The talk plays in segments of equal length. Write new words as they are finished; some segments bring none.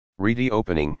Reti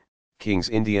opening, King's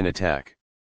Indian attack.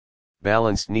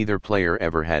 Balanced, neither player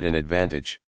ever had an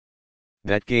advantage.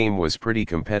 That game was pretty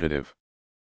competitive.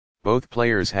 Both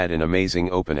players had an amazing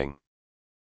opening.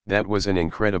 That was an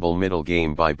incredible middle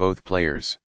game by both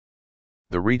players.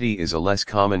 The Reti is a less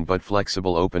common but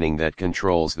flexible opening that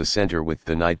controls the center with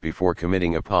the knight before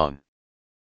committing a pawn.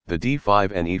 The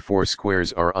d5 and e4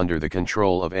 squares are under the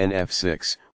control of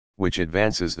nf6, which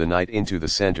advances the knight into the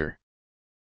center.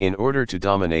 In order to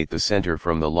dominate the center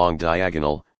from the long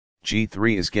diagonal,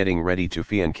 g3 is getting ready to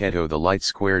fianchetto the light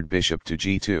squared bishop to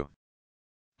g2.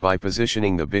 By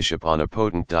positioning the bishop on a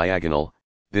potent diagonal,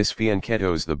 this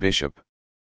fianchettos the bishop.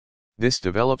 This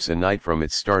develops a knight from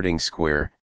its starting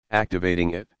square,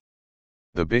 activating it.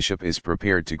 The bishop is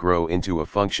prepared to grow into a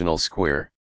functional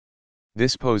square.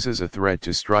 This poses a threat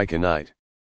to strike a knight.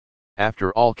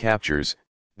 After all captures,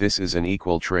 this is an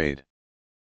equal trade.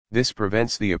 This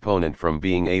prevents the opponent from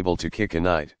being able to kick a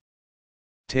knight.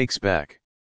 Takes back.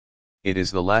 It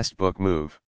is the last book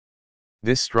move.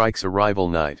 This strikes a rival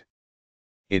knight.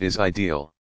 It is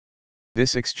ideal.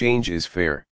 This exchange is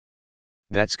fair.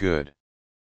 That's good.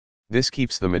 This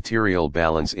keeps the material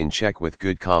balance in check with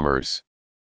good commerce.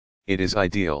 It is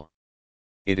ideal.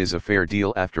 It is a fair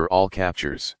deal after all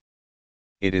captures.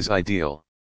 It is ideal.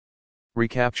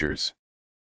 Recaptures.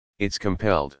 It's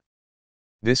compelled.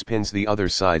 This pins the other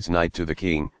side's knight to the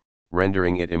king,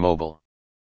 rendering it immobile.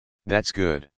 That's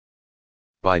good.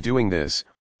 By doing this,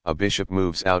 a bishop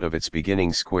moves out of its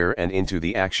beginning square and into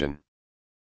the action.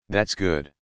 That's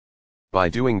good. By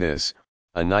doing this,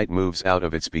 a knight moves out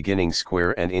of its beginning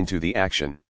square and into the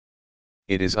action.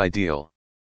 It is ideal.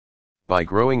 By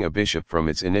growing a bishop from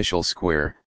its initial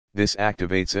square, this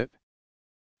activates it.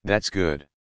 That's good.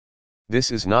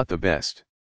 This is not the best.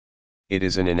 It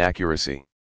is an inaccuracy.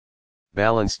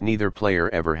 Balanced, neither player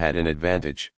ever had an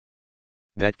advantage.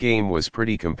 That game was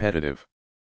pretty competitive.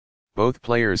 Both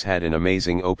players had an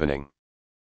amazing opening.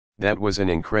 That was an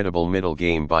incredible middle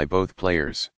game by both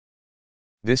players.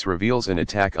 This reveals an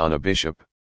attack on a bishop.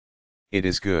 It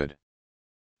is good.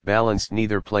 Balanced,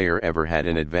 neither player ever had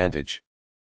an advantage.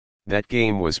 That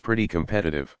game was pretty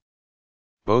competitive.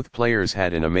 Both players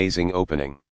had an amazing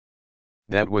opening.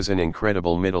 That was an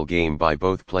incredible middle game by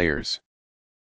both players.